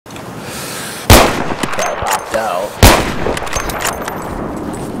wiped out.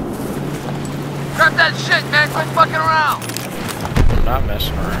 Grab that shit, man! Quit fucking around! I'm not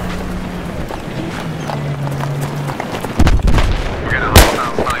messing around. We're gonna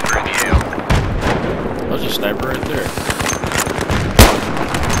hostile sniper in the air. There's a sniper right there.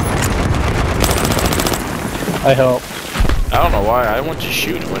 I hope. I don't know why. I went to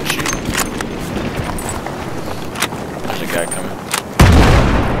shoot. It wouldn't shoot. There's a guy coming.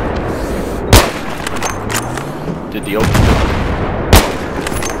 Did the open door.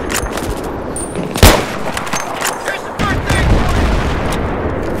 Here's the first thing!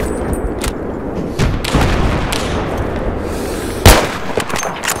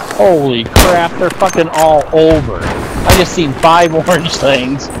 Holy crap, they're fucking all over. I just seen 5 orange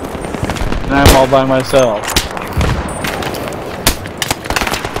things. And I'm all by myself.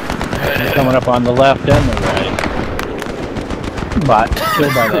 They're coming up on the left and the right. But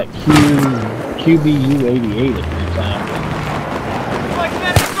killed by that QBU-88 at the time. Like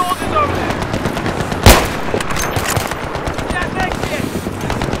many soldiers over there! That shit!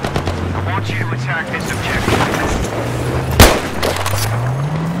 I want you to attack this objective.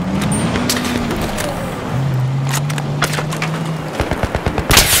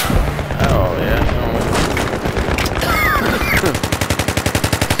 Oh, yeah.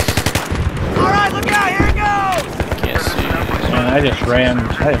 Alright, look out! Here it goes! Can't see. Man, I just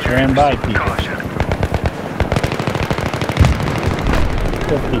ran by people.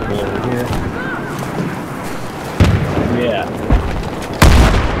 Kill people over here. Yeah.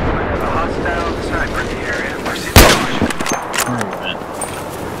 There's a hostile sniper in the area. Proceed with caution. Alright.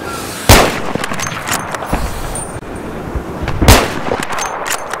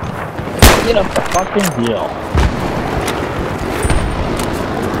 Get up the fucking deal.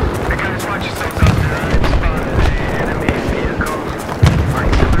 Hey guys, watch yourselves out there. I've spotted an enemy vehicle.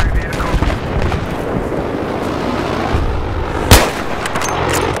 Artillery vehicle.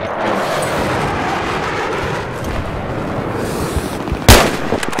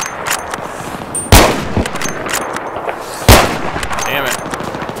 Damn it.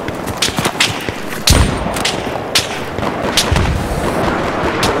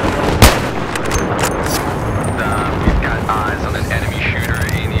 We've got eyes on an enemy shooter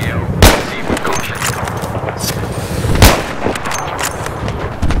in the air. Proceed with caution.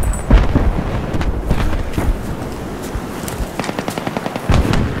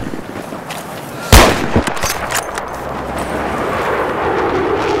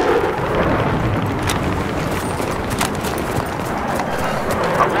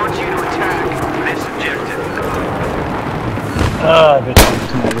 I want you to attack this objective. I bet you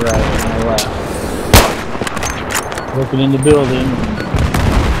to my right and my left. Looking in the building.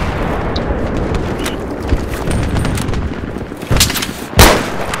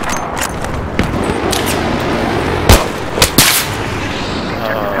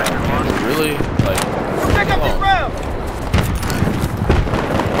 Really? Like, Pick up this round!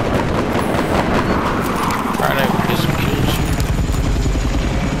 trying to get some kills.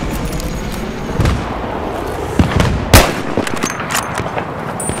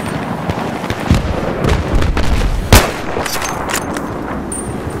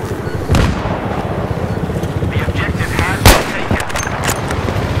 The objective has been taken.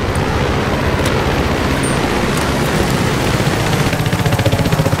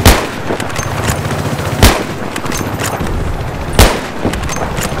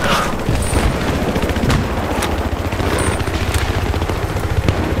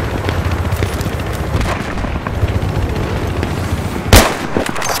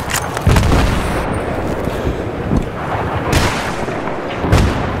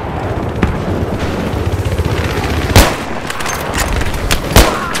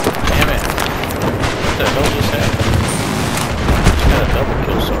 Damn it. What the hell just happened? Just got a double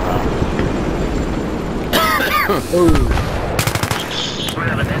kill somehow. Oh, We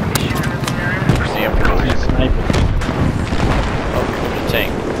have an enemy shooter in the area. Proceed Damn with caution. he's sniping. Oh, the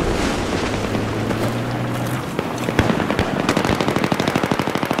tank.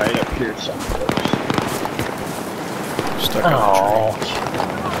 Right up here someplace. Stuck on the Oh.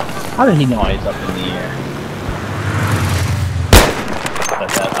 How did he know I was up in the air? But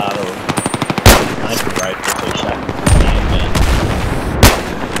that auto sniper rifle they shot me again.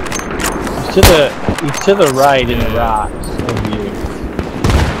 He's to the right in the rocks of you.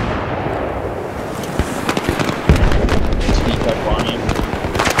 Sneak up on him.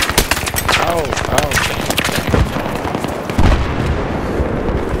 Oh, dang.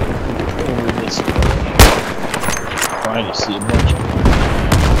 Over this way. Trying to see a bunch of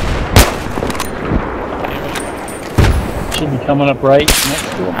Damn it. should be coming up right next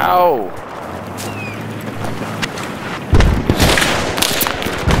to him. Ow!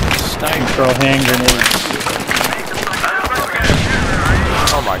 Snipe. Throw hand grenades.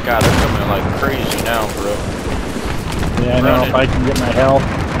 Oh my god, they're coming like crazy now, bro. Yeah, I know. If I can get my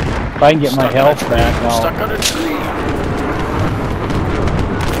health, back, I'll. Stuck on a tree.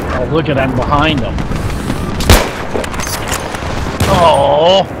 Oh, look at I'm behind them.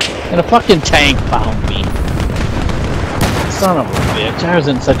 Oh, and a fucking tank found me. Son of a bitch! I was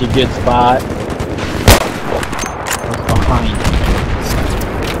in such a good spot. I was behind him.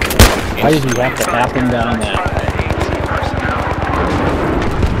 Why did he have to happen down that?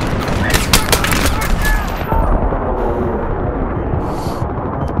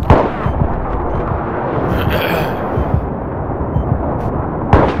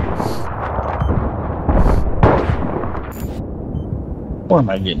 Where am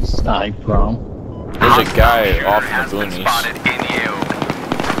I getting sniped from? There's a guy off in the boonies.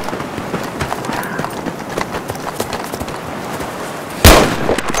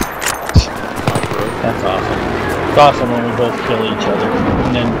 That's awesome. It's awesome when we both kill each other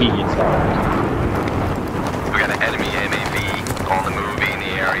and then he gets off. We got an enemy MAV on the move in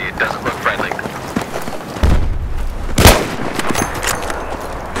the area. It doesn't look friendly.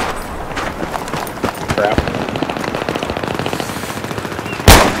 Crap.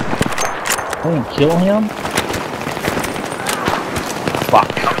 I didn't kill him? Fuck.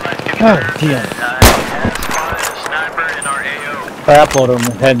 God damn. Sniper in our AO. Crap load him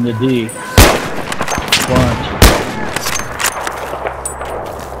heading to D. Bunch.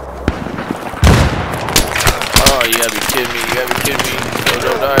 Oh, you gotta be kidding me. You gotta be kidding me. No,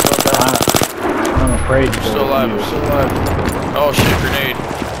 don't die, don't die. I'm afraid to go Still alive, with you. still alive. Oh shit, grenade.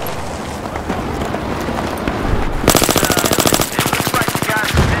 Looks like you got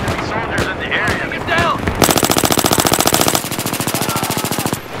some enemy soldiers in the area. Get down!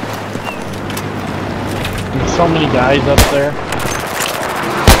 There's so many guys up there.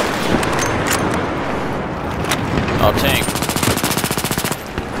 Oh, tank.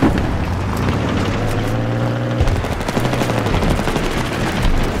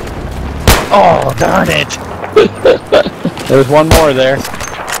 Oh, darn it! There's one more there.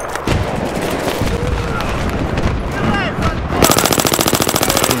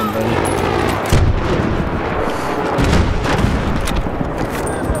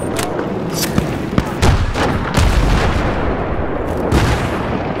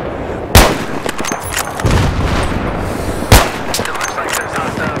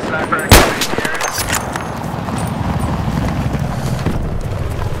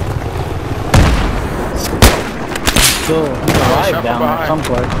 He's alive down there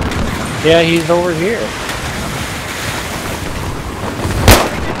someplace. Yeah, he's over here.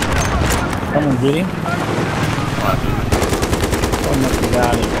 Someone get him? Someone must have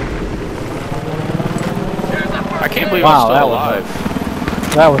got him. I can't believe Wow, I'm that still was alive.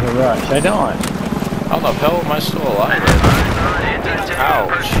 That was a rush. I don't. How the hell am I still alive?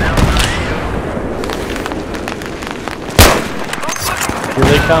 Ouch. Here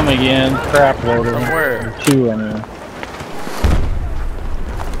they come again. Crap loader. From where? Two in there.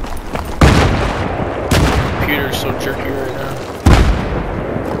 Computer's so jerky right now.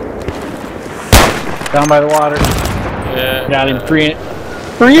 Down by the water. Yeah. Got him. Free it.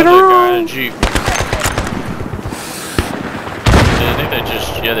 Another guy in a Jeep. I think they just,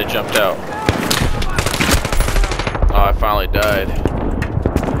 yeah, they jumped out. Oh, I finally died.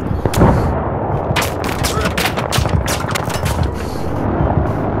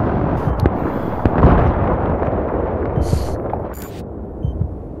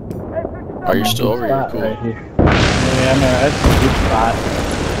 Oh, you're still over here, cool. Right here. Yeah, no, that's a good spot.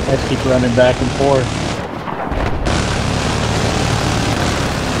 Let's keep running back and forth.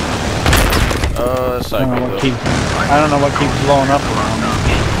 That's not good though. I don't know what keeps blowing up around me.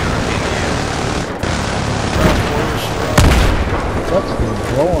 What's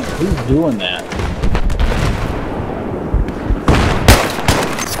blowing? Who's doing that?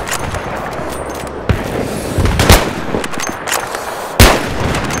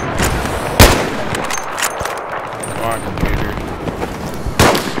 Come on, computer.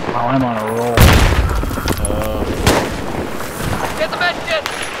 Oh, I'm on a roll. Get the med kit!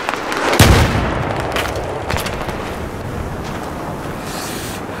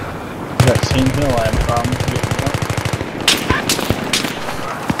 That same hill I have problems getting up.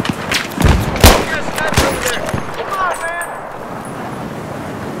 You're a sniper over there! Come on, man!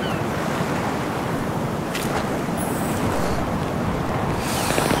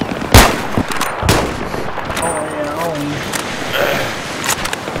 Oh yeah, oh yeah.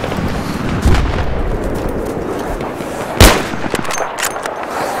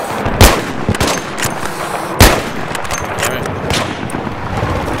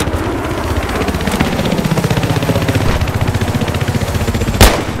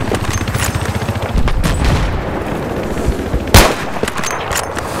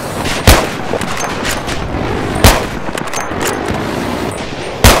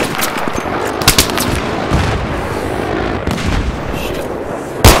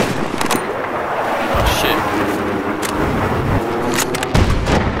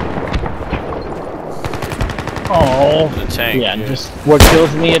 Oh, The tank. yeah, just what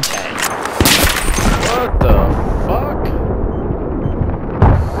kills me, a tank. What the fuck?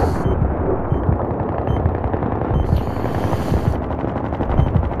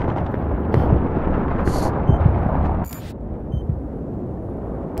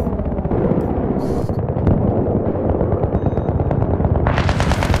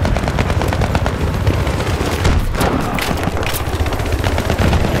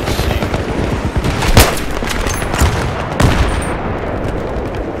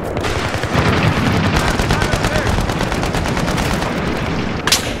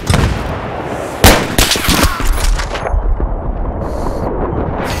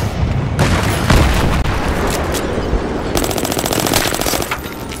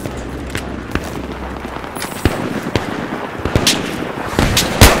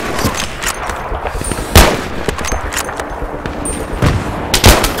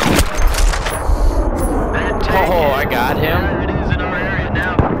 Oh, I got him. Yeah, it is in our area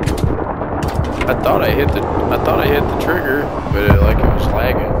now. I thought I hit the trigger, but it was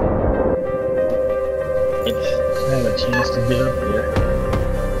lagging. I have a chance to get up there.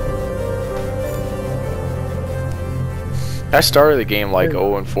 I started the game like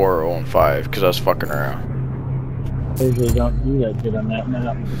 0-4 or 0-5 because I was fucking around. I usually don't do that good on that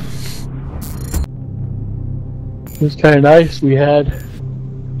map. It was kind of nice.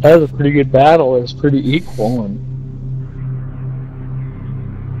 That was a pretty good battle. It was pretty equal, and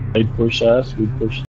they'd push us, we'd push